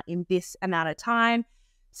X amount in this amount of time.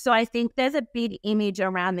 So I think there's a big image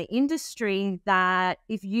around the industry that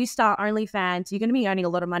if you start OnlyFans, you're going to be earning a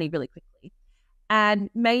lot of money really quickly. And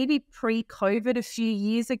maybe pre-COVID a few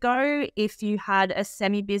years ago, if you had a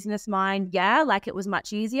semi-business mind, it was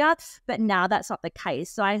much easier. But now that's not the case.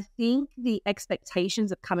 So I think the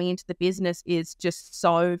expectations of coming into the business is just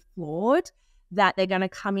so flawed that they're going to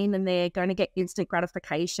come in and they're going to get instant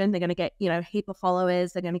gratification. They're going to get, a heap of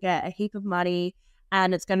followers. They're going to get a heap of money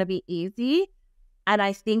and it's going to be easy. And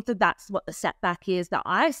I think that that's what the setback is that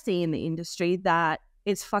I see in the industry, that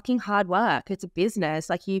it's fucking hard work. It's a business.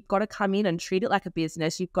 You've got to come in and treat it like a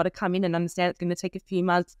business. You've got to come in and understand it's going to take a few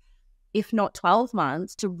months, if not 12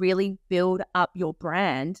 months, to really build up your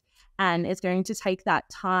brand. And it's going to take that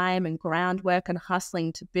time and groundwork and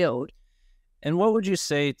hustling to build. And what would you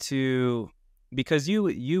say to, because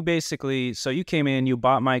you basically, so you came in, you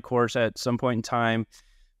bought my course at some point in time.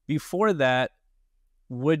 Before that,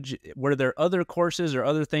 were there other courses or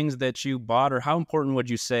other things that you bought, or how important would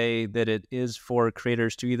you say that it is for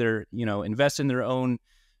creators to either, invest in their own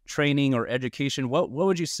training or education? What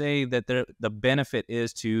would you say that the benefit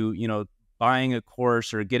is to, buying a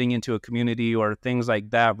course or getting into a community or things like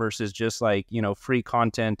that versus just free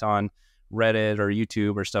content on Reddit or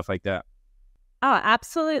YouTube or stuff like that? Oh,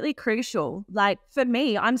 absolutely crucial. For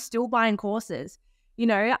me, I'm still buying courses.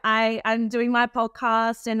 I'm doing my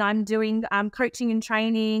podcast and I'm doing coaching and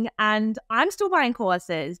training, and I'm still buying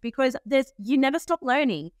courses because you never stop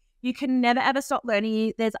learning. You can never, ever stop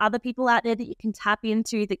learning. There's other people out there that you can tap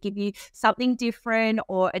into that give you something different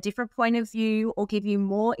or a different point of view or give you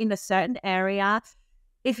more in a certain area.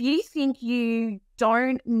 If you think you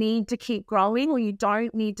don't need to keep growing or you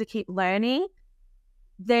don't need to keep learning,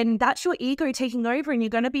 then that's your ego taking over and you're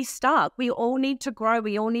going to be stuck. We all need to grow.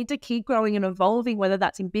 We all need to keep growing and evolving, whether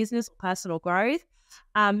that's in business or personal growth.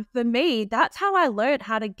 For me, that's how I learned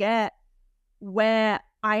how to get where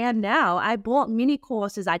I am now. I bought mini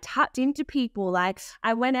courses. I tapped into people.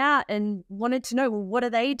 I went out and wanted to know, well, what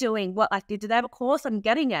are they doing? Do they have a course? I'm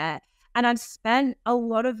getting it. And I've spent a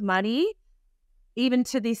lot of money. Even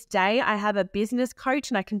to this day, I have a business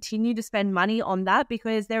coach and I continue to spend money on that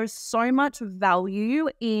because there is so much value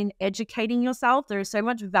in educating yourself. There is so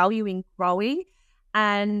much value in growing,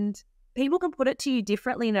 and people can put it to you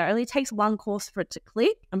differently. And it only takes one course for it to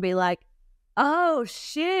click and be like, oh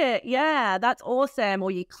shit, yeah, that's awesome.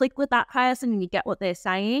 Or you click with that person and you get what they're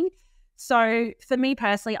saying. So for me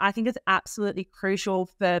personally, I think it's absolutely crucial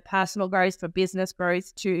for personal growth, for business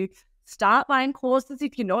growth, to start buying courses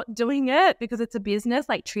if you're not doing it because it's a business.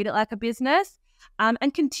 Treat it like a business, and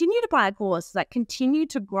continue to buy courses. Continue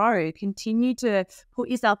to grow, continue to put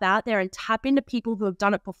yourself out there and tap into people who have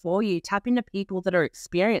done it before you. Tap into people that are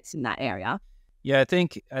experienced in that area. Yeah, I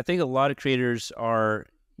think a lot of creators are,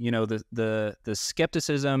 the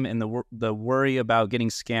skepticism and the worry about getting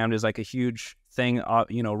scammed is a huge thing,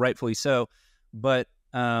 rightfully so. But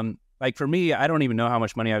for me, I don't even know how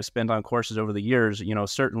much money I've spent on courses over the years,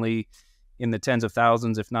 certainly in the tens of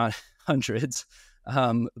thousands, if not hundreds.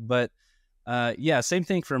 But same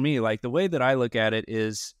thing for me. The way that I look at it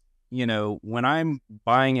is, when I'm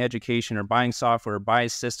buying education or buying software, or buying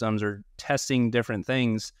systems or testing different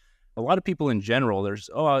things, a lot of people in general, there's,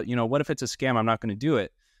 what if it's a scam? I'm not going to do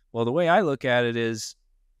it. Well, the way I look at it is,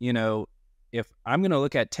 if I'm going to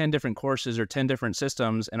look at 10 different courses or 10 different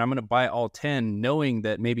systems and I'm going to buy all 10 knowing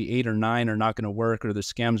that maybe 8 or 9 are not going to work or the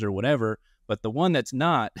scams or whatever, but the one that's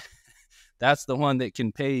not, that's the one that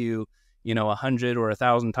can pay you, 100 or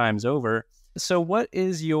 1,000 times over. So what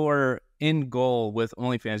is your end goal with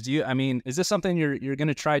OnlyFans? Is this something you're going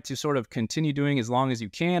to try to sort of continue doing as long as you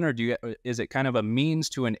can, or is it kind of a means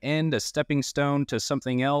to an end, a stepping stone to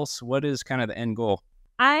something else? What is kind of the end goal?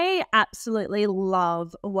 I absolutely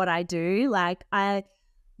love what I do. Like, I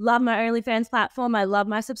love my OnlyFans platform. I love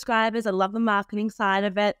my subscribers. I love the marketing side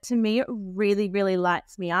of it. To me, it really, really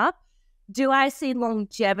lights me up. Do I see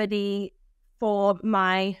longevity for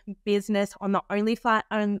my business on the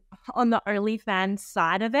OnlyFans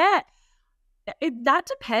side of it? That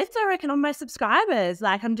depends, I reckon, on my subscribers.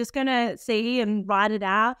 Like, I'm just going to see and write it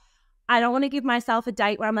out. I don't want to give myself a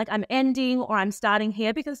date where I'm like, I'm ending or I'm starting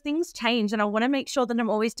here, because things change. And I want to make sure that I'm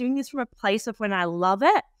always doing this from a place of when I love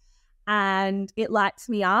it and it lights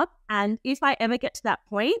me up. And if I ever get to that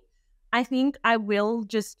point, I think I will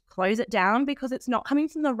just close it down, because it's not coming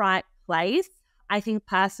from the right place. I think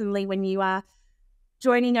personally, when you are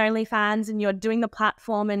joining OnlyFans and you're doing the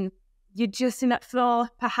platform and you're just in it for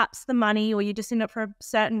perhaps the money, or you're just in it for a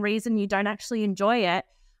certain reason, you don't actually enjoy it,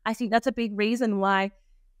 I think that's a big reason why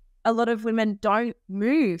a lot of women don't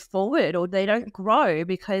move forward or they don't grow,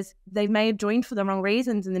 because they may have joined for the wrong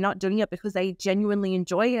reasons and they're not doing it because they genuinely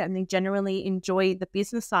enjoy it and they genuinely enjoy the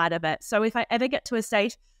business side of it. So if I ever get to a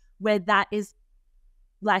stage where that is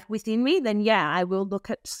like within me, then yeah, I will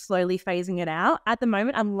look at slowly phasing it out. At the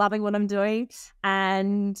moment, I'm loving what I'm doing,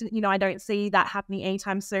 and I don't see that happening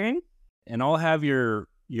anytime soon. And I'll have your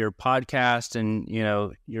podcast and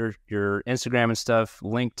your Instagram and stuff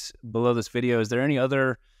linked below this video. Is there any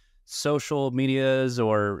other social medias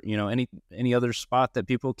or any other spot that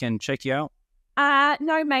people can check you out?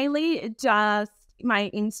 No, mainly just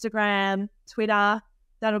my Instagram, Twitter.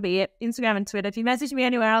 That'll be it. Instagram and Twitter. If you message me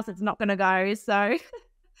anywhere else, it's not going to go. So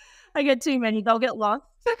I get too many, they'll get lost.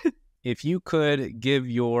 If you could give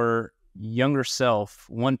your younger self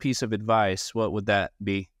one piece of advice, what would that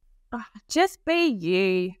be? Just be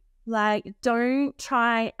you. Like, don't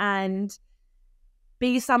try and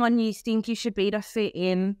be someone you think you should be to fit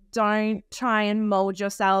in. Don't try and mold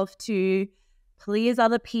yourself to please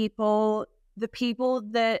other people. The people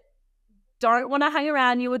that don't want to hang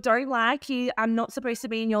around you or don't like you are not supposed to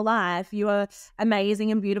be in your life. You are amazing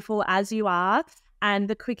and beautiful as you are. And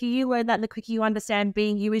the quicker you learn that, the quicker you understand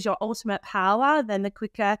being you is your ultimate power, then the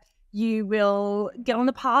quicker you will get on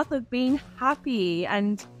the path of being happy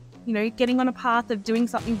and, getting on a path of doing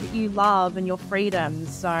something that you love and your freedom.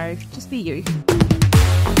 So just be you.